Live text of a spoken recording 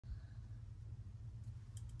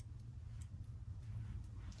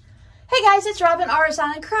Hey guys, it's Robin,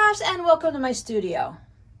 RsIslandCrafts, and welcome to my studio.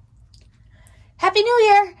 Happy New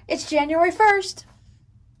Year! It's January 1st.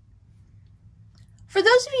 For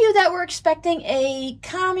those of you that were expecting a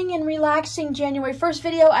calming and relaxing January 1st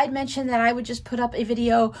video, I'd mentioned that I would just put up a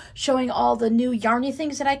video showing all the new yarny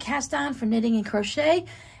things that I cast on for knitting and crochet.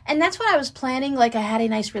 And that's what I was planning. Like, I had a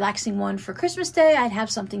nice relaxing one for Christmas Day. I'd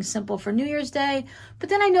have something simple for New Year's Day. But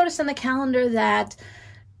then I noticed on the calendar that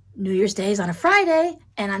New Year's Day is on a Friday,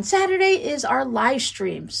 and on Saturday is our live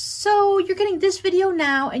stream. So you're getting this video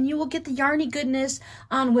now, and you will get the yarny goodness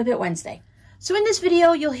on Whip It Wednesday. So in this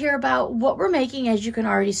video, you'll hear about what we're making, as you can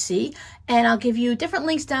already see, and I'll give you different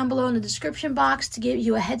links down below in the description box to give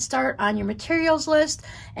you a head start on your materials list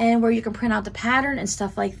and where you can print out the pattern and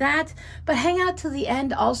stuff like that. But hang out to the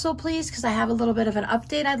end also, please, because I have a little bit of an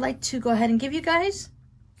update I'd like to go ahead and give you guys.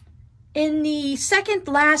 In the second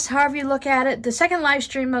last, however you look at it, the second live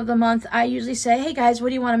stream of the month, I usually say, hey guys, what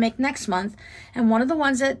do you want to make next month? And one of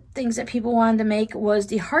the things that people wanted to make was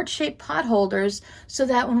the heart-shaped pot holders, so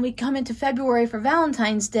that when we come into February for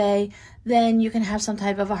Valentine's Day, then you can have some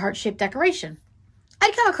type of a heart-shaped decoration.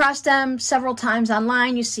 I'd come across them several times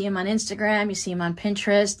online. You see them on Instagram, you see them on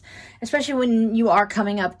Pinterest, especially when you are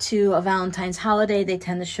coming up to a Valentine's holiday, they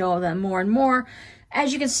tend to show them more and more.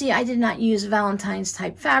 As you can see, I did not use Valentine's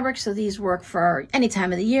type fabric, so these work for any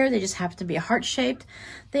time of the year. They just happen to be heart-shaped.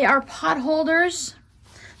 They are pot holders.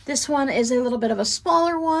 This one is a little bit of a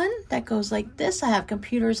smaller one that goes like this. I have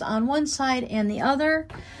computers on one side and the other.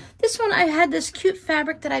 This one, I had this cute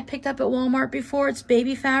fabric that I picked up at Walmart before. It's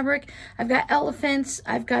baby fabric. I've got elephants.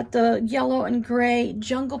 I've got the yellow and gray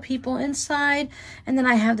jungle people inside. And then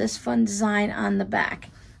I have this fun design on the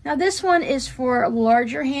back. Now this one is for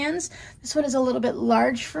larger hands. This one is a little bit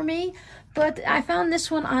large for me, but I found this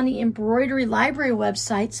one on the embroidery library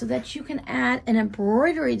website so that you can add an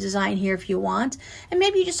embroidery design here if you want. And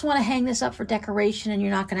maybe you just want to hang this up for decoration and you're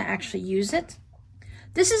not going to actually use it.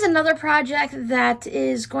 This is another project that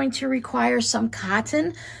is going to require some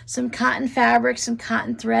cotton fabric, some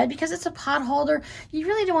cotton thread, because it's a pot holder. You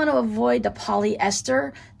really don't want to avoid the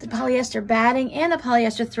polyester batting and the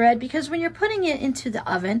polyester thread, because when you're putting it into the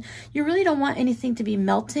oven, you really don't want anything to be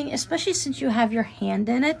melting, especially since you have your hand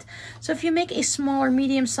in it. So if you make a small or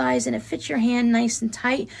medium size and it fits your hand nice and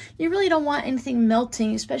tight, you really don't want anything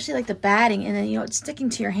melting, especially like the batting, and then it's sticking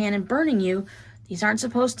to your hand and burning you. These aren't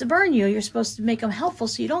supposed to burn you. You're supposed to make them helpful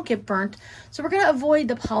so you don't get burnt. So we're going to avoid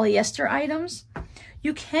the polyester items.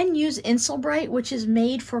 You can use Insulbrite, which is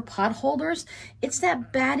made for pot holders. It's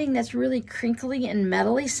that batting that's really crinkly and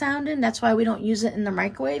metally sounding. That's why we don't use it in the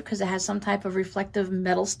microwave, because it has some type of reflective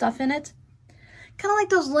metal stuff in it. Kind of like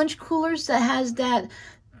those lunch coolers that has that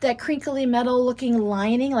crinkly metal looking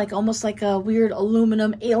lining, like almost like a weird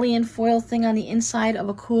aluminum alien foil thing on the inside of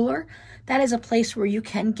a cooler. That is a place where you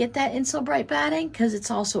can get that Insulbrite batting, because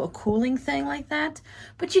it's also a cooling thing like that.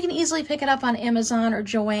 But you can easily pick it up on Amazon or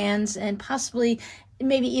Joann's, and possibly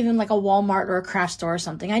maybe even like a Walmart or a craft store or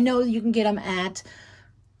something. I know you can get them at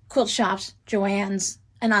quilt shops, Joann's,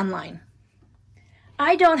 and online.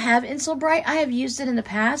 I don't have Insulbrite. I have used it in the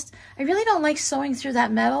past. I really don't like sewing through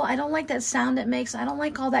that metal. I don't like that sound it makes. I don't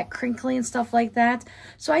like all that crinkly and stuff like that.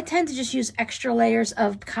 So I tend to just use extra layers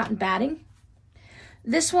of cotton batting.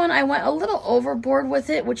 This one, I went a little overboard with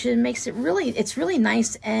it, which makes it it's really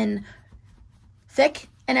nice and thick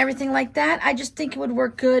and everything like that. I just think it would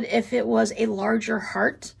work good if it was a larger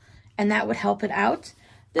heart, and that would help it out.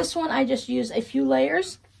 This one, I just use a few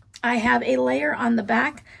layers. I have a layer on the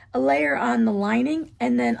back, a layer on the lining,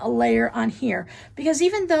 and then a layer on here. Because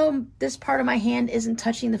even though this part of my hand isn't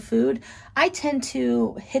touching the food, I tend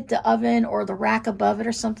to hit the oven or the rack above it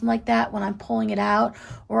or something like that when I'm pulling it out,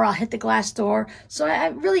 or I'll hit the glass door. So I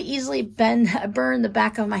really easily burn the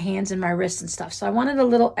back of my hands and my wrists and stuff. So I wanted a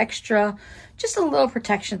little extra, just a little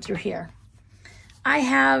protection through here. I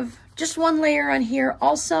have just one layer on here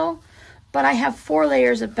also, but I have 4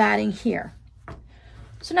 layers of batting here.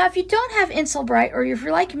 So now if you don't have Insulbrite, or if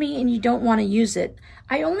you're like me and you don't want to use it,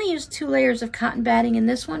 I only use 2 layers of cotton batting in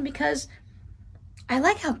this one because I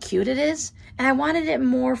like how cute it is, and I wanted it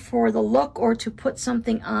more for the look or to put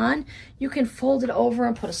something on. You can fold it over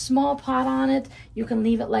and put a small pot on it. You can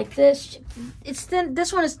leave it like this. It's thin.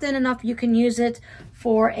 This one is thin enough you can use it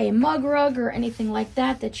for a mug rug or anything like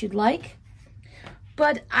that you'd like.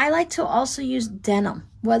 But I like to also use denim,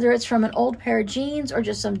 whether it's from an old pair of jeans or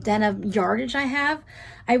just some denim yardage I have.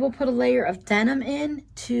 I will put a layer of denim in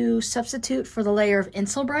to substitute for the layer of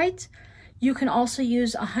Insulbrite. You can also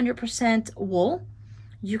use 100% wool.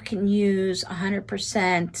 You can use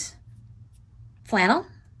 100% flannel.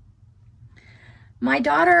 My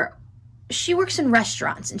daughter she works in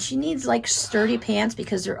restaurants and she needs like sturdy pants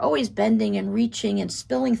because they're always bending and reaching and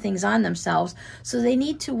spilling things on themselves. So they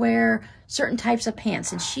need to wear certain types of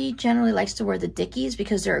pants. And she generally likes to wear the Dickies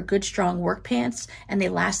because they're good, strong work pants and they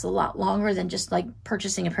last a lot longer than just like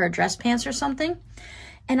purchasing a pair of dress pants or something.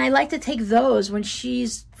 And I like to take those when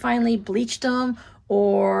she's finally bleached them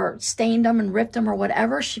or stained them and ripped them or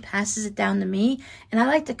whatever, she passes it down to me. And I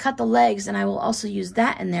like to cut the legs, and I will also use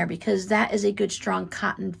that in there because that is a good strong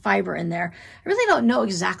cotton fiber in there. I really don't know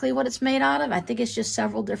exactly what it's made out of. I think it's just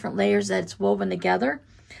several different layers that it's woven together.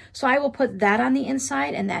 So I will put that on the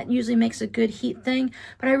inside, and that usually makes a good heat thing.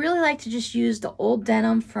 But I really like to just use the old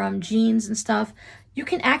denim from jeans and stuff. You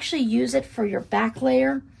can actually use it for your back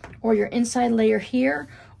layer or your inside layer here,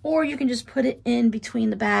 or you can just put it in between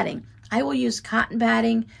the batting. I will use cotton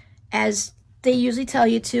batting as they usually tell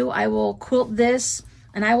you to. I will quilt this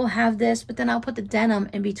and I will have this, but then I'll put the denim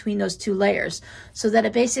in between those two layers so that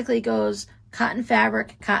it basically goes cotton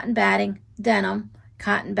fabric, cotton batting, denim,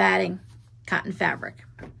 cotton batting, cotton fabric.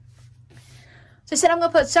 So I said I'm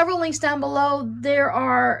going to put several links down below. There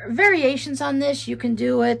are variations on this. You can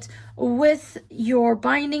do it with your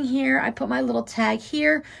binding here. I put my little tag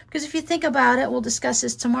here because if you think about it, we'll discuss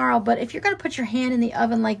this tomorrow, but if you're going to put your hand in the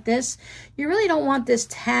oven like this, you really don't want this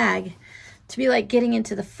tag to be like getting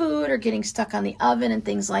into the food or getting stuck on the oven and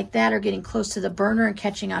things like that, or getting close to the burner and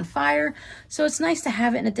catching on fire. So it's nice to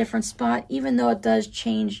have it in a different spot, even though it does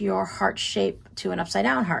change your heart shape to an upside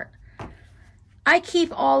down heart. I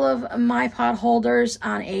keep all of my pot holders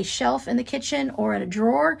on a shelf in the kitchen or in a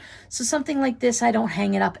drawer. So something like this, I don't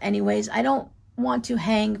hang it up anyways. I don't want to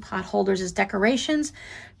hang pot holders as decorations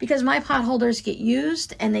because my pot holders get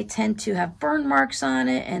used and they tend to have burn marks on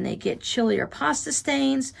it and they get chili or pasta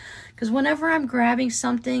stains. Because whenever I'm grabbing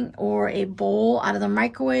something or a bowl out of the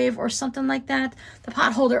microwave or something like that, the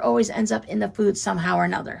pot holder always ends up in the food somehow or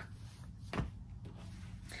another.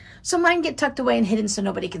 So mine get tucked away and hidden so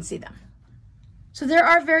nobody can see them. So there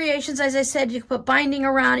are variations, as I said. You can put binding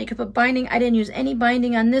around it. You can put binding. I didn't use any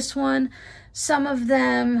binding on this one. Some of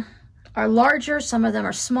them are larger. Some of them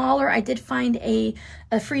are smaller. I did find a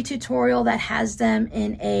free tutorial that has them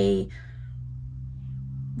in a,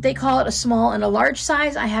 they call it a small and a large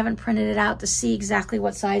size. I haven't printed it out to see exactly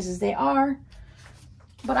what sizes they are.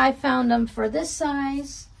 But I found them for this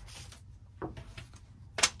size.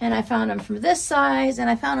 And I found them from this size, and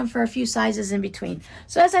I found them for a few sizes in between.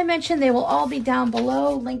 So as I mentioned, they will all be down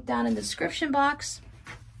below, linked down in the description box.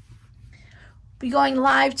 Be going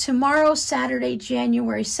live tomorrow, Saturday,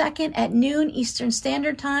 January 2nd at noon Eastern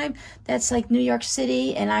Standard Time. That's like New York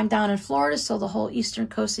City, and I'm down in Florida, so the whole eastern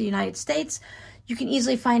coast of the United States. You can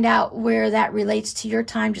easily find out where that relates to your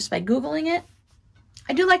time just by Googling it.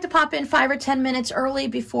 I do like to pop in 5 or 10 minutes early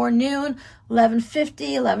before noon,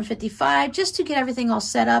 11:50, 11:55, just to get everything all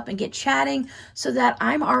set up and get chatting so that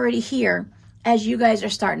I'm already here as you guys are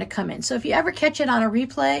starting to come in. So if you ever catch it on a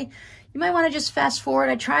replay, you might want to just fast forward.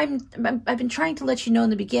 I've been trying to let you know in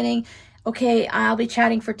the beginning, okay, I'll be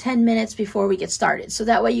chatting for 10 minutes before we get started. So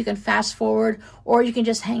that way you can fast forward or you can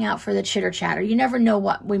just hang out for the chitter chatter. You never know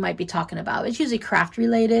what we might be talking about. It's usually craft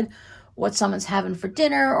related, what someone's having for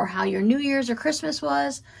dinner, or how your New Year's or Christmas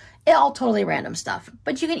was. It all totally random stuff.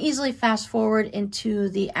 But you can easily fast forward into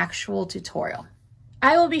the actual tutorial.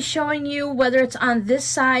 I will be showing you whether it's on this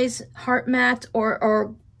size heart mat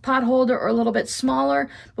or pot holder or a little bit smaller,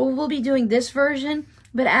 but we'll be doing this version.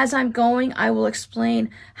 But as I'm going, I will explain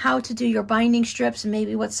how to do your binding strips and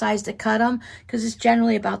maybe what size to cut them, because it's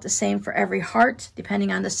generally about the same for every heart.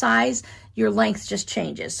 Depending on the size, your length just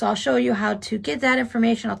changes. So I'll show you how to get that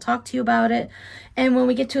information. I'll talk to you about it. And when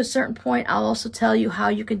we get to a certain point, I'll also tell you how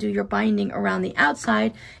you can do your binding around the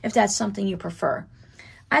outside if that's something you prefer.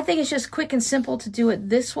 I think it's just quick and simple to do it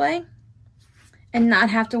this way and not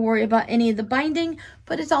have to worry about any of the binding,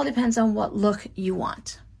 but it all depends on what look you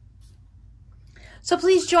want. So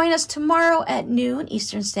please join us tomorrow at noon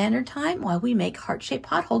Eastern Standard Time while we make heart-shaped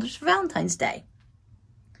pot holders for Valentine's Day.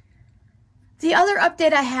 The other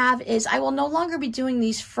update I have is I will no longer be doing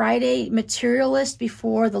these Friday material lists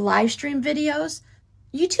before the live stream videos.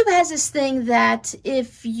 YouTube has this thing that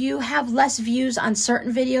if you have less views on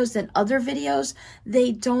certain videos than other videos,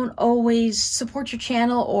 they don't always support your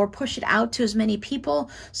channel or push it out to as many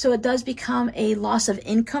people. So it does become a loss of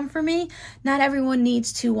income for me. Not everyone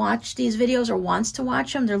needs to watch these videos or wants to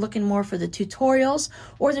watch them. They're looking more for the tutorials,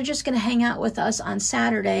 or they're just going to hang out with us on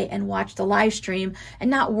Saturday and watch the live stream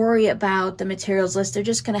and not worry about the materials list. They're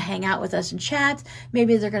just going to hang out with us and chat.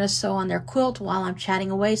 Maybe they're going to sew on their quilt while I'm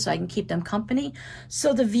chatting away so I can keep them company.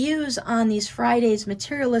 So the views on these Fridays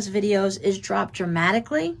material list videos is dropped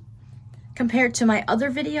dramatically. compared to my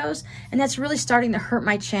other videos, and that's really starting to hurt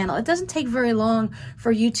my channel. It doesn't take very long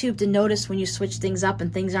for YouTube to notice when you switch things up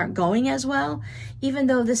and things aren't going as well. Even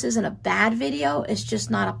though this isn't a bad video, it's just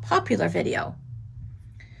not a popular video.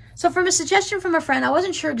 So from a suggestion from a friend, I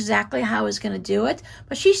wasn't sure exactly how I was going to do it,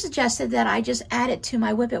 but she suggested that I just add it to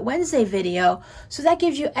my Whip It Wednesday video. So that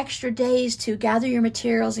gives you extra days to gather your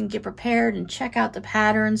materials and get prepared and check out the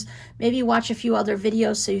patterns. Maybe watch a few other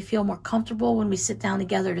videos so you feel more comfortable when we sit down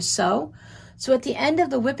together to sew. So at the end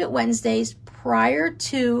of the Whip It Wednesdays, prior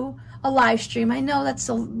to a live stream, I know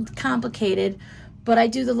that's complicated, but I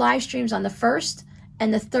do the live streams on the 1st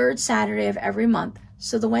and the 3rd Saturday of every month.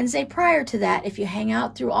 So the Wednesday prior to that, if you hang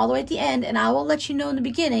out through all the way at the end, and I will let you know in the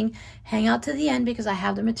beginning, hang out to the end because I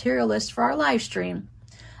have the material list for our live stream,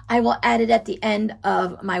 I will add it at the end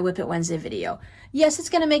of my Whip It Wednesday video. Yes, it's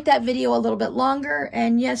going to make that video a little bit longer,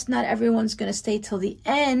 and yes, not everyone's going to stay till the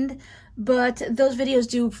end, but those videos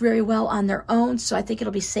do very well on their own, so I think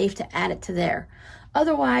it'll be safe to add it to there.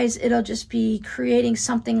 Otherwise, it'll just be creating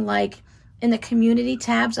something like in the community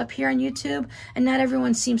tabs up here on YouTube, and not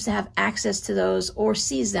everyone seems to have access to those or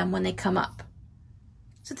sees them when they come up.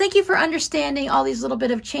 So thank you for understanding all these little bit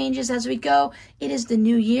of changes as we go. It is the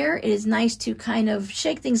new year. It is nice to kind of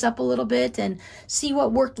shake things up a little bit and see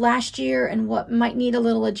what worked last year and what might need a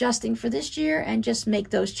little adjusting for this year and just make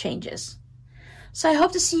those changes. So I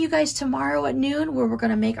hope to see you guys tomorrow at noon where we're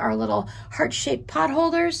going to make our little heart-shaped pot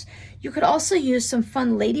holders. You could also use some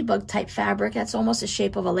fun ladybug type fabric. That's almost the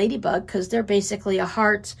shape of a ladybug because they're basically a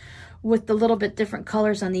heart with the little bit different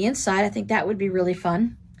colors on the inside. I think that would be really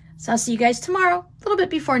fun. So I'll see you guys tomorrow, a little bit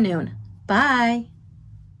before noon. Bye.